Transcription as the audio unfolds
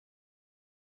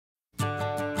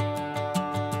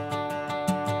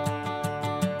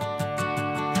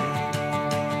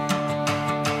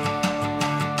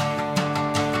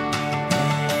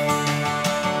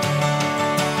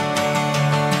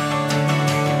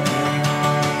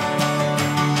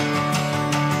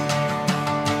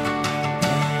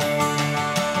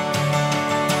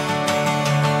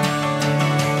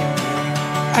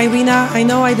Irena, I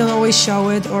know I don't always show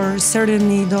it or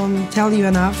certainly don't tell you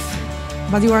enough,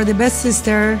 but you are the best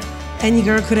sister any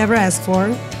girl could ever ask for.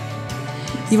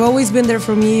 You've always been there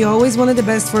for me, you always wanted the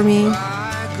best for me,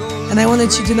 and I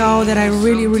wanted you to know that I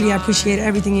really, really appreciate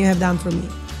everything you have done for me.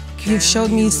 You've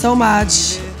showed me so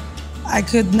much I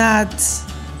could not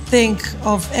think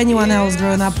of anyone else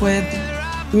growing up with.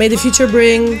 May the future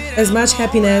bring as much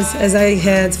happiness as I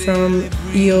had from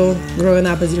you growing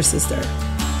up as your sister.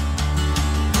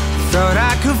 Thought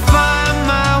I could find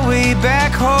my way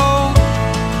back home,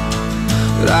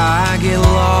 but I get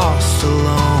lost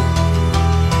alone.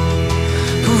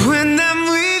 But when I'm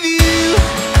with you,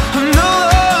 I'm no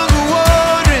longer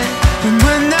wondering. And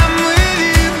when I'm with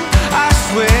you, I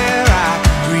swear I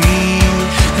can breathe.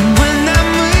 And when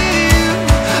I'm with you,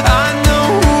 I know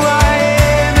who I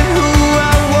am and who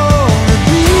I wanna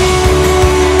be.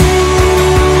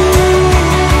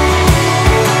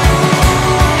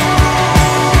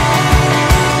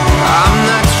 I'm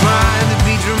not trying to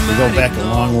be dramatic. We go back a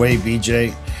long way,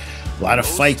 BJ. A lot of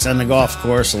fights on the golf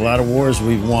course, a lot of wars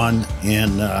we've won,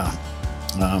 and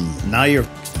now your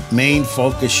main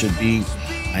focus should be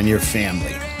on your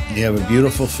family. You have a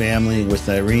beautiful family with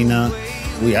Irena.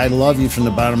 I love you from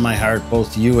the bottom of my heart,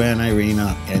 both you and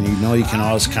Irena, and you know you can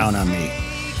always count on me.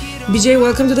 BJ,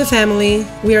 welcome to the family.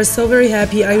 We are so very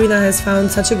happy Irena has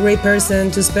found such a great person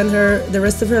to spend the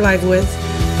rest of her life with.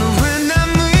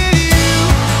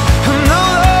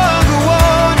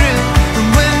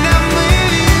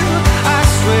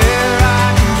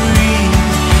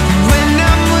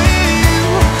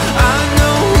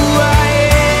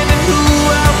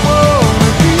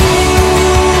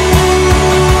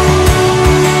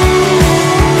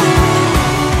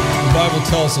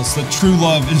 Tells us that true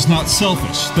love is not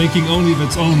selfish, thinking only of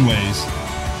its own ways,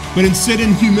 but instead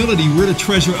in humility we're to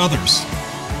treasure others.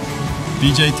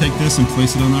 BJ, take this and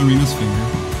place it on Irena's finger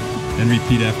and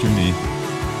repeat after me.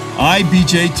 I,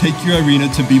 BJ, take you,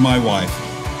 Irena, to be my wife.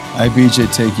 I,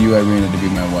 BJ, take you, Irena, to be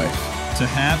my wife. To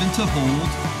have and to hold.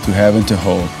 To have and to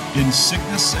hold. In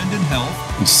sickness and in health.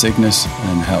 In sickness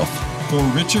and in health. For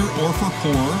richer or for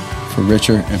poorer. For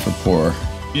richer and for poorer.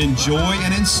 In joy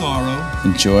and in sorrow.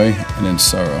 In joy and in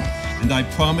sorrow. And I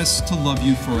promise to love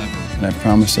you forever. And I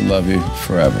promise to love you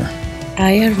forever.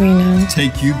 I, Irena,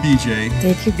 take you, BJ.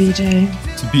 Take you, BJ.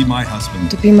 To be my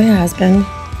husband. To be my husband.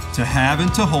 To have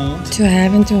and to hold. To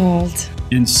have and to hold.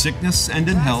 In sickness and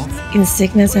in health. In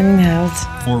sickness and in health.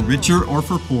 For richer or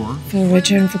for poor. For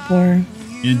richer and for poor.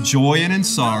 In joy and in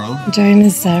sorrow. Joy and in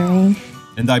sorrow.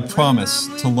 And I promise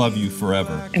to love you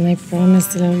forever. And I promise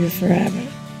to love you forever.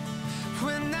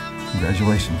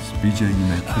 Congratulations, BJ, you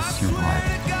may kiss your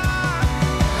bride.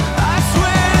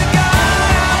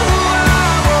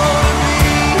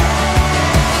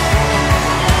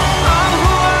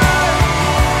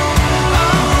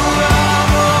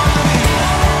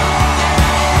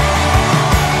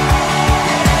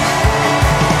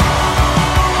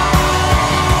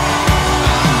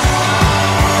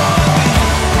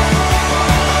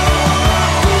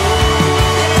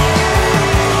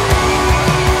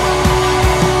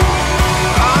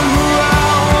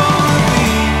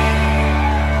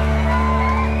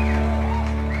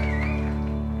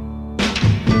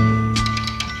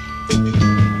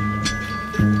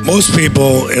 Most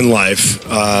people in life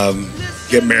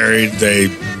get married, they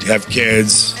have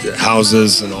kids,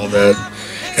 houses, and all that,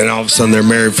 and all of a sudden they're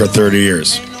married for 30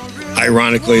 years.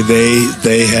 Ironically,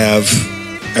 they have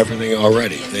everything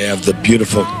already. They have the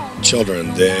beautiful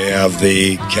children. They have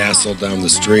the castle down the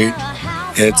street.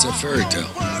 It's a fairy tale.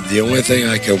 The only thing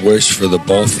I can wish for the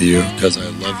both of you, because I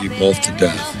love you both to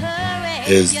death,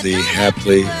 is the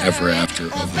happily ever after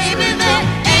of the fairy tale.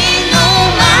 Ain't no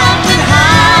mountain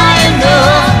high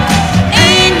enough.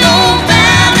 Ain't no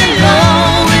valley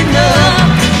low enough.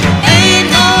 Ain't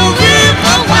no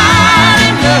river wide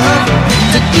enough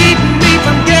to keep me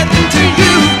from getting to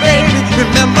you, baby.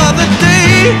 Remember the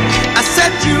day I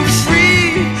set you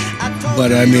free.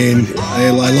 But I mean, I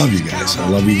love you guys. I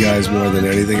love you guys more than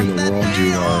anything in the world.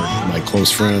 You are my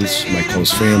close friends, my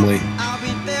close family,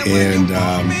 and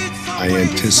I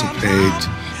anticipate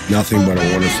nothing but a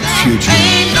wonderful future.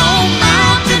 Ain't no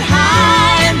mountain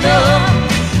high enough.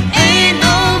 Ain't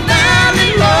no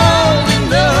valley low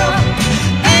enough.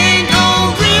 Ain't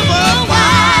no river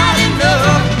wide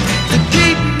enough to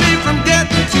keep me from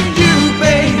getting to you,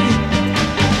 baby.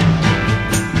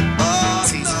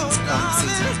 Seasons come,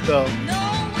 seasons go.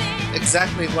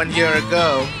 Exactly 1 year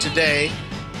ago today,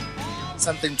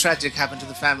 something tragic happened to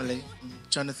the family.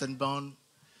 Jonathan Bone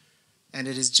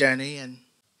ended his journey, and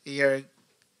a year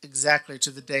exactly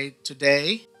to the day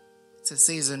today. It's a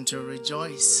season to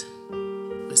rejoice.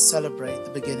 We celebrate the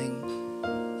beginning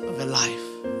a life.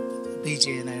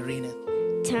 BJ and Irena.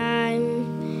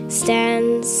 Time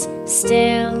stands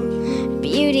still,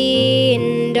 beauty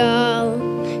and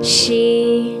all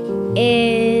she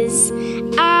is.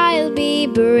 I'll be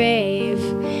brave,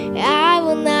 I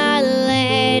will not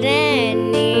let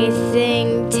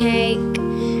anything take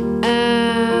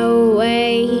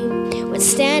away what's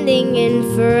standing in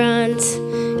front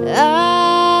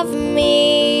of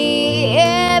me.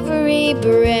 Every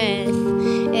breath,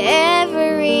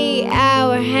 every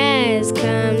hour has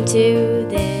come to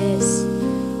this.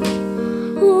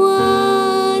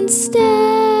 One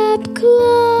step closer.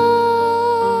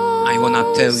 I wanna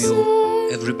tell you,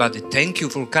 everybody, thank you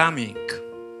for coming,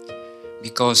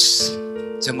 because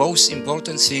the most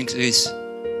important thing is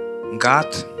God,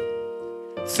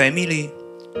 family,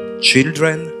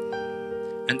 children,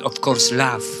 and of course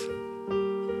love.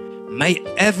 May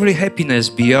every happiness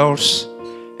be yours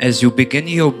as you begin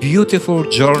your beautiful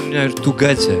journey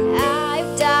together.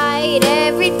 I've died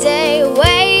every day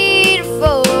waiting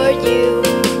for you.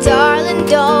 Darling,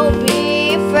 don't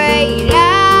be afraid.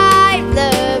 I've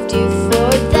loved you for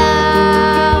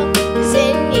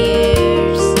 1,000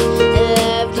 years. I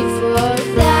loved you for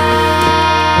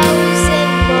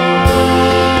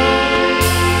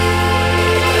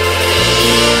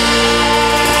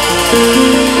 1,000 more.